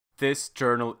This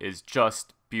journal is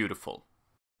just beautiful.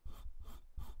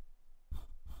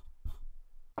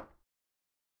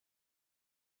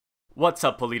 What's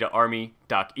up, Alita Army?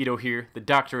 Doc Ito here. The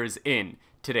doctor is in.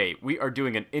 Today, we are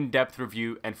doing an in-depth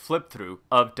review and flip-through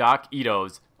of Dr.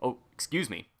 Ito's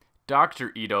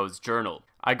journal.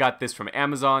 I got this from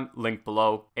Amazon, link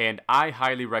below, and I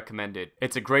highly recommend it.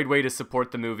 It's a great way to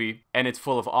support the movie, and it's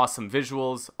full of awesome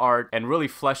visuals, art, and really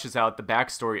fleshes out the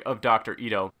backstory of Dr.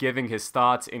 Ito, giving his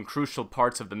thoughts in crucial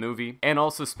parts of the movie, and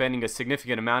also spending a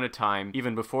significant amount of time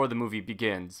even before the movie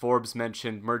begins. Forbes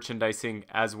mentioned merchandising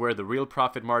as where the real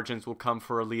profit margins will come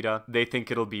for Alita. They think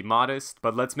it'll be modest,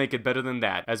 but let's make it better than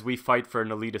that as we fight for an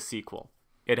Alita sequel.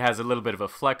 It has a little bit of a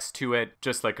flex to it,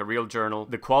 just like a real journal.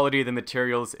 The quality of the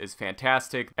materials is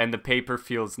fantastic, and the paper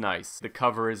feels nice. The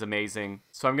cover is amazing.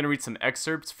 So I'm going to read some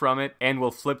excerpts from it, and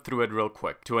we'll flip through it real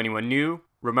quick. To anyone new,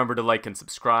 remember to like and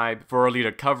subscribe for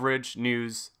Alita coverage,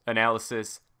 news,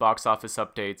 analysis, box office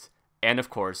updates, and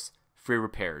of course, free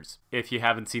repairs. If you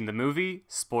haven't seen the movie,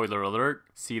 spoiler alert,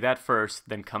 see that first,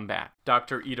 then come back.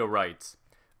 Dr. Ito writes,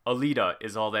 Alita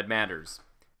is all that matters.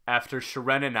 After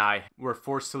Sharon and I were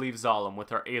forced to leave Zalem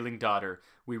with our ailing daughter,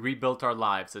 we rebuilt our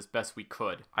lives as best we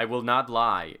could. I will not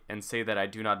lie and say that I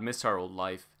do not miss our old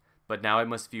life, but now I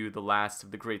must view the last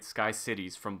of the great sky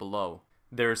cities from below.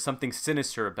 There is something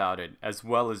sinister about it, as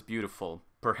well as beautiful.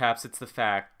 Perhaps it's the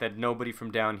fact that nobody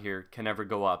from down here can ever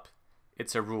go up.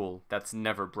 It's a rule that's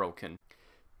never broken.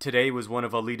 Today was one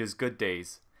of Alita's good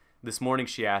days. This morning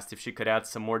she asked if she could add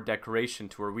some more decoration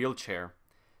to her wheelchair.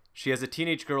 She has a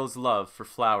teenage girl's love for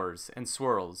flowers and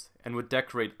swirls and would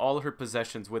decorate all her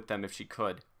possessions with them if she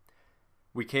could.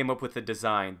 We came up with a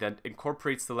design that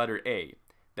incorporates the letter A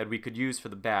that we could use for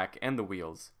the back and the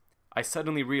wheels. I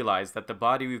suddenly realized that the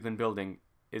body we've been building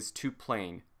is too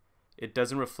plain. It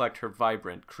doesn't reflect her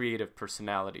vibrant, creative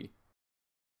personality.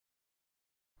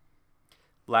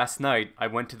 Last night, I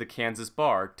went to the Kansas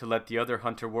bar to let the other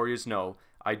Hunter Warriors know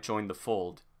I'd joined the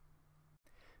fold.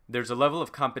 There's a level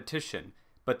of competition,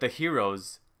 but the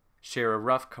heroes share a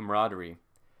rough camaraderie,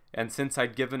 and since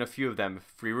I'd given a few of them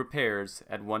free repairs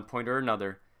at one point or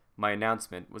another, my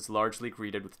announcement was largely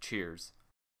greeted with cheers.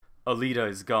 Alita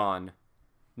is gone.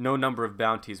 No number of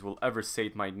bounties will ever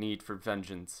sate my need for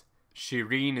vengeance.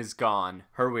 Shireen is gone.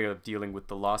 Her way of dealing with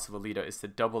the loss of Alita is to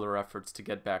double her efforts to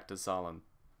get back to Zalem.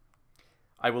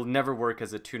 I will never work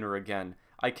as a tuner again.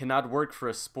 I cannot work for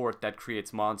a sport that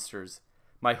creates monsters.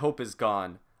 My hope is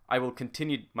gone. I will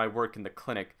continue my work in the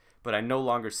clinic, but I no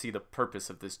longer see the purpose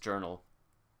of this journal.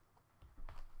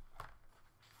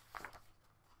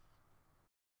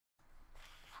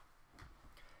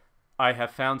 I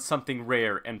have found something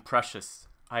rare and precious.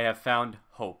 I have found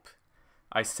hope.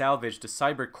 I salvaged a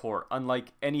cyber core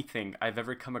unlike anything I've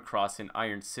ever come across in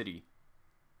Iron City.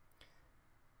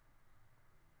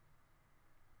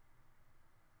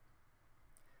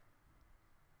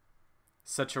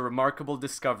 Such a remarkable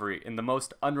discovery in the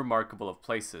most unremarkable of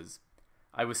places.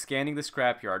 I was scanning the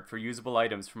scrapyard for usable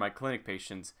items for my clinic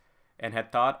patients and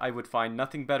had thought I would find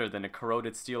nothing better than a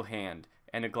corroded steel hand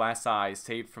and a glass eye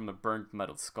saved from a burnt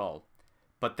metal skull.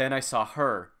 But then I saw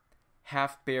her,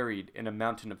 half buried in a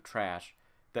mountain of trash,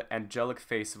 the angelic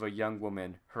face of a young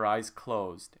woman, her eyes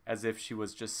closed, as if she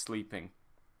was just sleeping.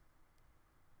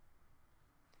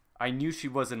 I knew she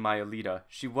wasn't my Alita,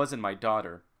 she wasn't my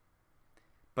daughter.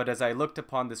 But as I looked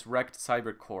upon this wrecked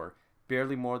cyber core,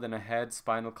 barely more than a head,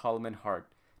 spinal column, and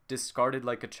heart, discarded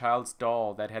like a child's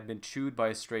doll that had been chewed by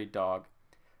a stray dog,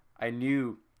 I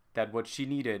knew that what she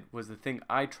needed was the thing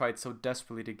I tried so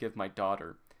desperately to give my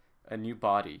daughter, a new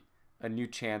body, a new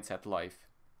chance at life.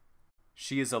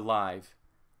 She is alive.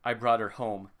 I brought her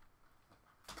home.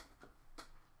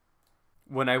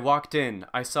 When I walked in,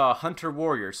 I saw a Hunter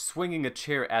Warrior swinging a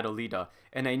chair at Alita,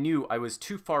 and I knew I was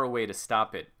too far away to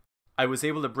stop it. I was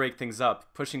able to break things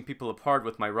up, pushing people apart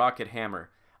with my rocket hammer.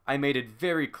 I made it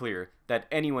very clear that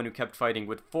anyone who kept fighting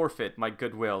would forfeit my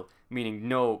goodwill, meaning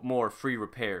no more free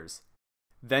repairs.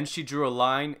 Then she drew a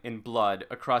line in blood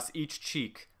across each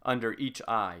cheek, under each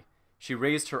eye. She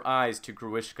raised her eyes to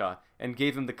Gruishka and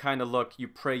gave him the kind of look you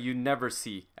pray you never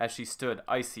see as she stood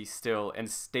icy still and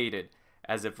stated,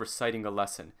 as if reciting a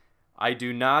lesson, I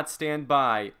do not stand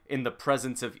by in the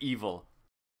presence of evil.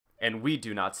 And we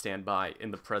do not stand by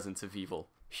in the presence of evil.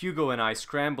 Hugo and I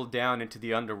scrambled down into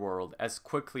the underworld as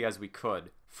quickly as we could.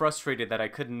 Frustrated that I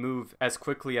couldn't move as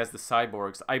quickly as the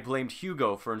cyborgs, I blamed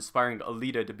Hugo for inspiring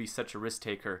Alita to be such a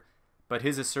risk-taker, but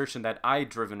his assertion that I'd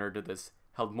driven her to this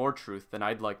held more truth than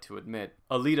I'd like to admit.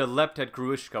 Alita leapt at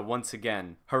Gruishka once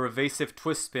again. Her evasive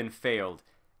twist spin failed,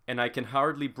 and I can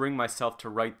hardly bring myself to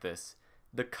write this.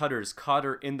 The cutters caught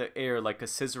her in the air like a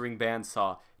scissoring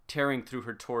bandsaw, tearing through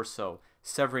her torso,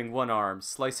 severing one arm,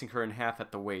 slicing her in half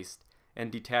at the waist, and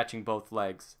detaching both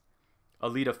legs.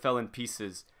 Alita fell in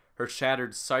pieces, her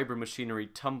shattered cyber machinery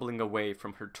tumbling away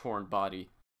from her torn body.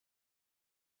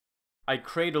 I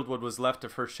cradled what was left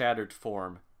of her shattered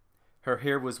form. Her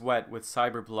hair was wet with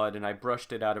cyber blood, and I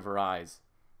brushed it out of her eyes.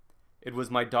 It was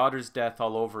my daughter's death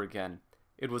all over again.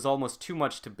 It was almost too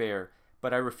much to bear,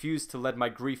 but I refused to let my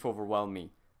grief overwhelm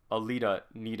me. Alita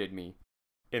needed me.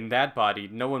 In that body,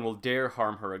 no one will dare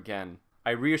harm her again.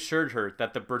 I reassured her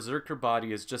that the berserker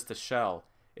body is just a shell.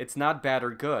 It's not bad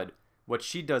or good. What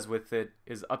she does with it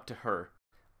is up to her.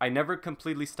 I never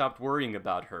completely stopped worrying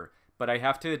about her, but I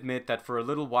have to admit that for a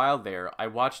little while there, I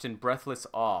watched in breathless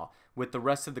awe with the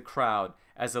rest of the crowd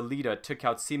as Alita took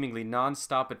out seemingly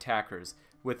non-stop attackers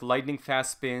with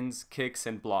lightning-fast spins, kicks,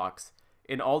 and blocks.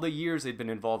 In all the years I'd been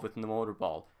involved with the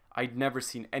motorball, I'd never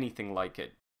seen anything like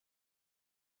it.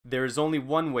 There is only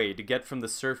one way to get from the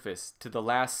surface to the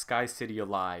last Sky City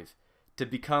alive, to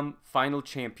become final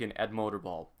champion at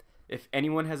motorball. If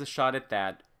anyone has a shot at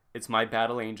that, it's my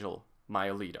battle angel, my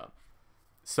Alita.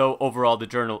 So overall, the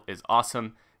journal is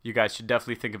awesome. You guys should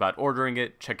definitely think about ordering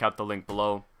it. Check out the link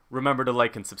below. Remember to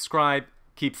like and subscribe.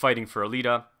 Keep fighting for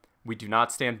Alita. We do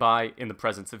not stand by in the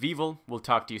presence of evil. We'll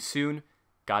talk to you soon.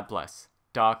 God bless.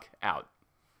 Doc out.